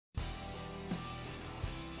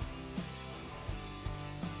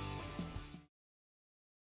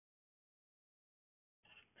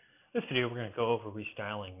This video, we're going to go over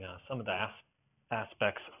restyling some of the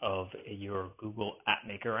aspects of your Google App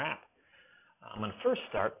Maker app. I'm going to first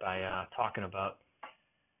start by talking about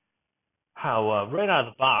how right out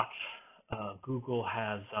of the box, Google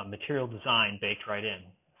has material design baked right in.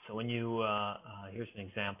 So when you, here's an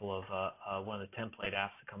example of one of the template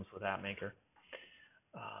apps that comes with App Maker.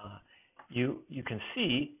 You can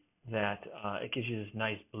see that it gives you this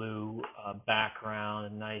nice blue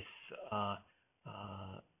background, a nice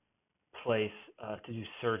place to do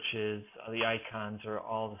searches. The icons are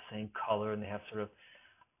all the same color, and they have sort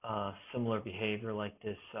of similar behavior, like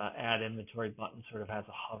this add inventory button sort of has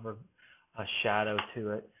a hover shadow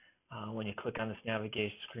to it. When you click on this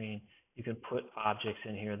navigation screen, you can put objects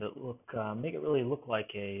in here that look make it really look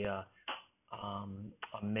like a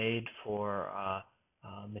made for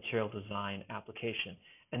material design application.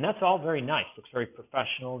 And that's all very nice. Looks very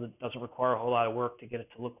professional. It doesn't require a whole lot of work to get it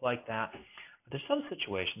to look like that. But there's some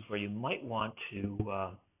situations where you might want to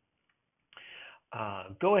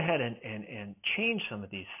go ahead and change some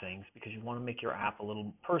of these things because you want to make your app a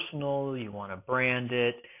little personal. You want to brand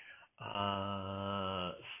it.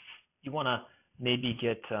 You want to maybe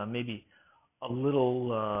get maybe a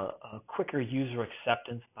little quicker user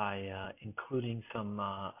acceptance by including some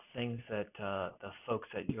things that the folks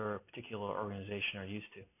at your particular organization are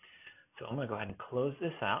used to. So I'm going to go ahead and close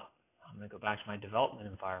this out. I'm going to go back to my development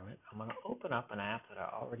environment. I'm going to open up an app that I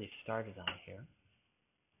already started on here.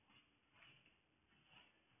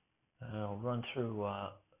 And I'll run through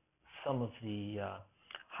some of the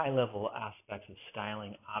high-level aspects of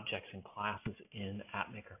styling objects and classes in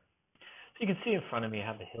App Maker. So you can see in front of me I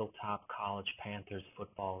have the Hilltop College Panthers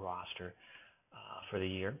football roster for the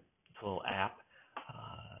year. It's a little app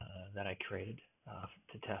that I created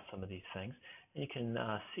to test some of these things. And you can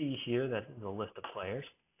see here that there's a list of players.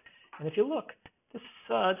 And if you look, this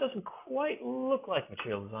doesn't quite look like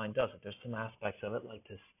material design, does it? There's some aspects of it, like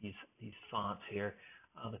these fonts here,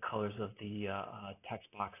 the colors of the text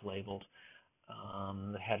box labels,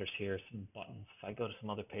 the headers here, some buttons. If I go to some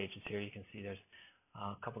other pages here, you can see there's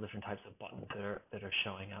a couple different types of buttons that are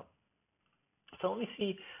showing up. So let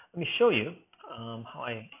me show you how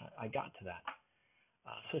I got to that.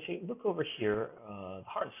 So if you look over here, the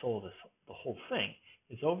heart and soul of the whole thing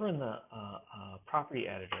is over in the property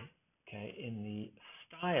editor. Okay, in the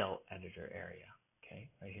style editor area, okay,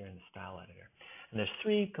 right here in the style editor. And there's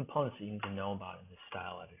three components that you need to know about in this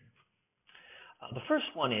style editor. The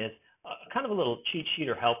first one is kind of a little cheat sheet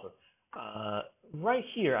or helper. Right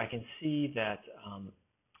here, I can see that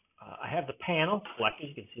I have the panel selected.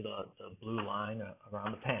 You can see the blue line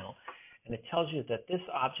around the panel. And it tells you that this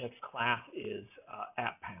object's class is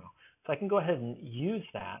app panel. So I can go ahead and use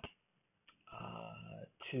that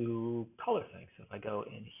to color things. So if I go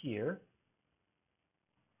in here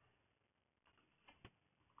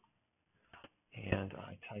and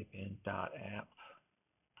I type in .app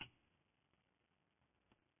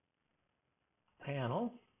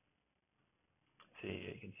panel, see,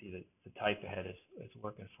 you can see that the type ahead is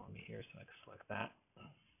working for me here, so I can select that.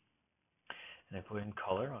 And I put in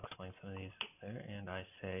color. I'll explain some of these there, and I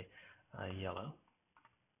say yellow.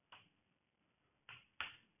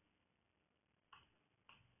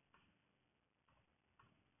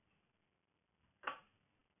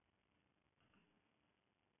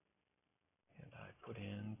 Put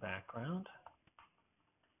in background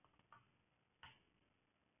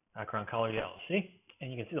color yellow. See?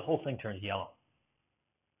 And you can see the whole thing turns yellow.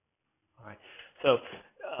 All right. So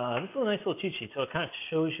this is a nice little cheat sheet. So it kind of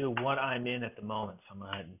shows you what I'm in at the moment. So I'm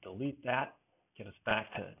going to go ahead and delete that, get us back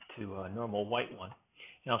to a normal white one.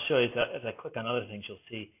 And I'll show you that as I click on other things, you'll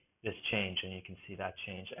see this change, and you can see that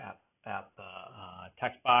change app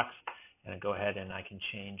text box. And I go ahead and I can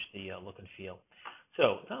change the look and feel.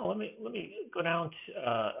 So now let me go down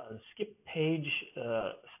to skip page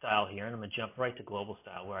style here, and I'm going to jump right to global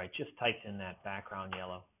style, where I just typed in that background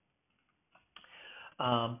yellow.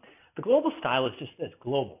 The global style is just this,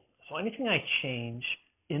 global. So anything I change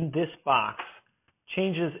in this box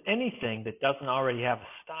changes anything that doesn't already have a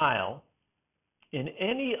style in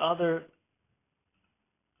any other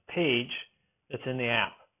page that's in the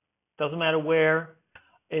app. Doesn't matter where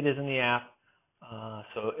it is in the app.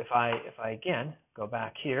 So if I again go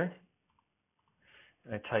back here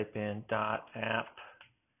and I type in .app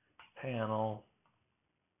panel,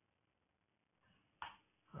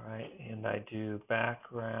 all right, and I do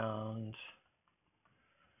background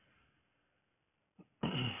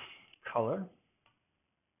color,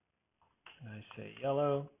 and I say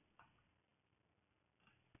yellow,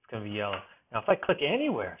 it's going to be yellow. Now if I click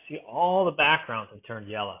anywhere, see all the backgrounds have turned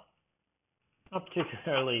yellow. Not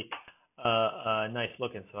particularly nice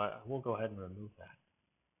looking, so I will go ahead and remove that.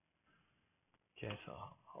 Okay, so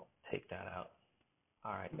I'll take that out.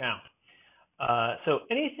 All right, now, so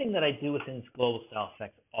anything that I do within this global style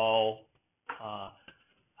affects all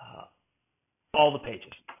the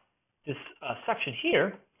pages. This section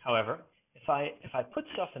here, however, if I put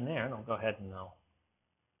stuff in there, and I'll go ahead and I'll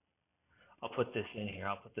put this in here.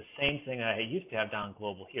 I'll put the same thing I used to have down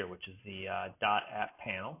global here, which is the .app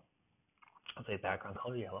panel. I'll say background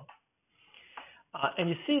color yellow. And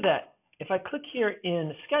you see that if I click here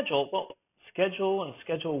in schedule, well, schedule and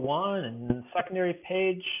schedule 1 and secondary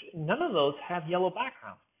page, none of those have yellow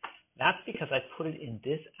background. That's because I put it in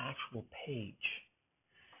this actual page.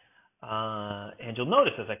 And you'll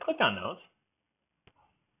notice as I click on those,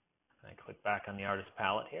 and I click back on the artist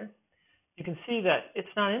palette here, you can see that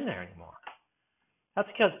it's not in there anymore. That's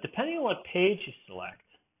because depending on what page you select,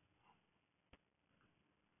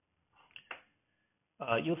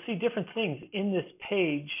 you'll see different things in this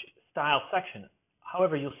page style section.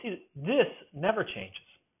 However, you'll see that this never changes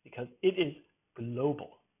because it is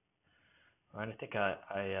global. All right, I think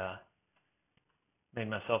I made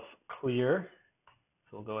myself clear.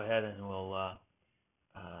 So we'll go ahead and we'll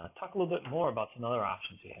talk a little bit more about some other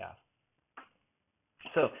options we have.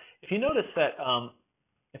 So if you notice that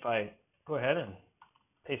if I go ahead and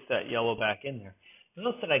paste that yellow back in there, you'll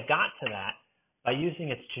notice that I got to that by using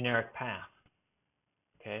its generic path.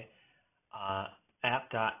 Okay,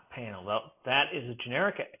 app.panel. Well, that is a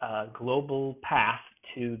generic global path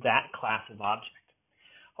to that class of object.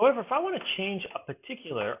 However, if I want to change a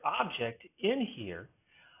particular object in here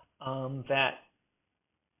that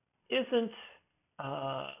isn't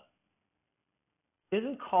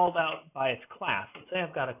called out by its class. Let's say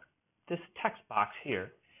I've got this text box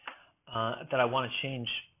here that I want to change,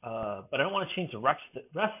 but I don't want to change the rest of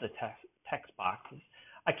the text boxes.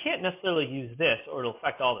 I can't necessarily use this, or it'll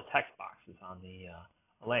affect all the text boxes on the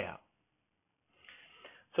layout.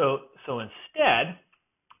 So instead,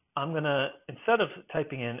 I'm gonna, instead of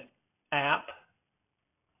typing in app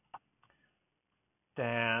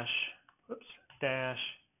dash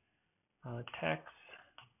text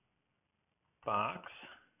box,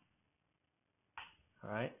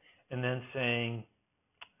 all right, and then saying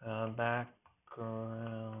background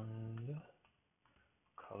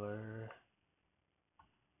color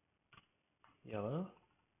yellow.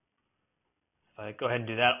 If I go ahead and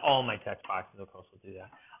do that, all my text boxes, of course, will do that.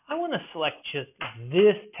 I want to select just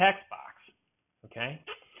this text box, okay?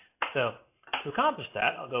 So to accomplish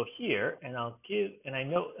that, I'll go here and I'll give, and I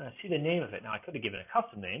see the name of it. Now I could have given a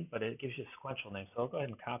custom name, but it gives you a sequential name, so I'll go ahead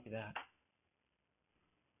and copy that.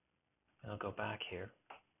 And I'll go back here.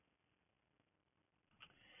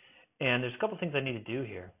 And there's a couple things I need to do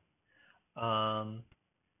here.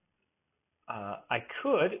 I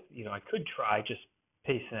could try just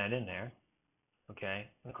pasting that in there, okay?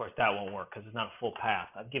 And of course, that won't work because it's not a full path.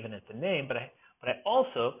 I've given it the name, but I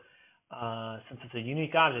also, since it's a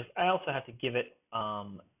unique object, I also have to give it a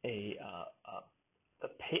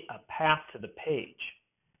path to the page.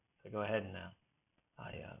 So go ahead and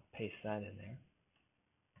I paste that in there.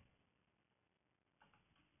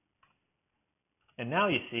 And now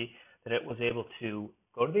you see that it was able to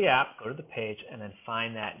go to the app, go to the page, and then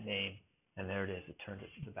find that name. And there it is. It turned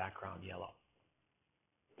the background yellow.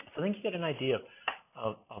 So I think you get an idea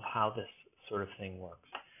of how this sort of thing works.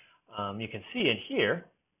 You can see in here,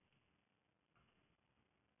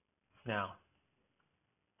 now,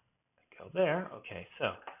 go there. Okay,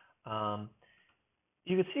 so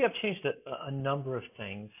you can see I've changed a number of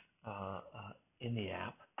things in the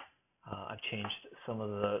app. I've changed some of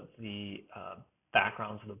the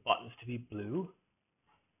backgrounds of the buttons to be blue.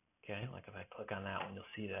 Okay, like if I click on that one, you'll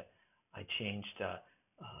see that I changed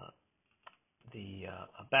the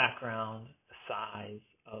background, the size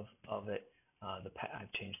of it.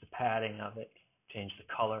 I've changed the padding of it, changed the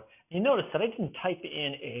color. And you notice that I didn't type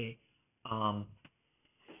in a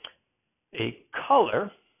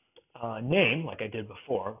color name like I did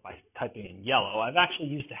before by typing in yellow. I've actually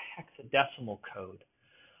used a hexadecimal code,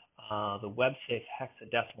 the WebSafe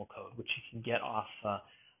hexadecimal code, which you can get off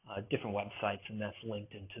different websites, and that's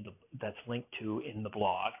linked to in the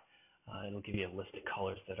blog. It'll give you a list of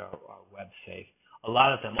colors that are web safe. A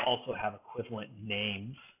lot of them also have equivalent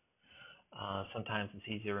names. Sometimes it's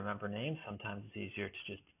easier to remember names. Sometimes it's easier to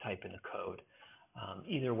just type in the code.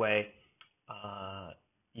 Either way,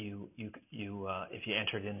 if you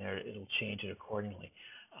enter it in there, it'll change it accordingly.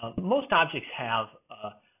 Most objects have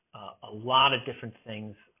a lot of different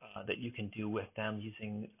things that you can do with them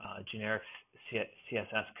using generic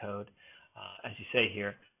CSS code. As you see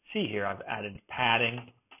here, I've added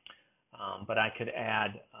padding. But I could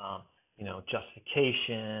add,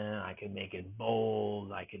 justification. I could make it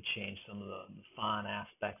bold. I could change some of the font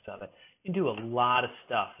aspects of it. You can do a lot of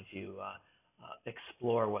stuff if you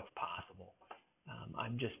explore what's possible.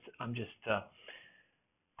 I'm just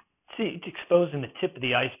exposing the tip of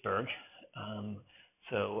the iceberg.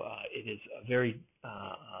 So it is a very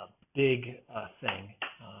big thing,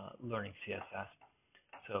 learning CSS.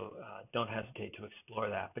 So don't hesitate to explore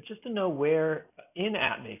that. But just to know where in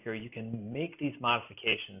AppMaker you can make these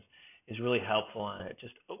modifications is really helpful, and it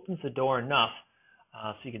just opens the door enough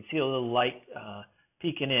so you can see a little light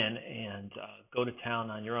peeking in and go to town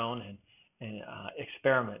on your own and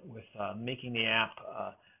experiment with making the app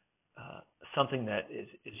something that is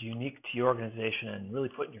unique to your organization and really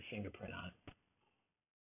putting your fingerprint on it.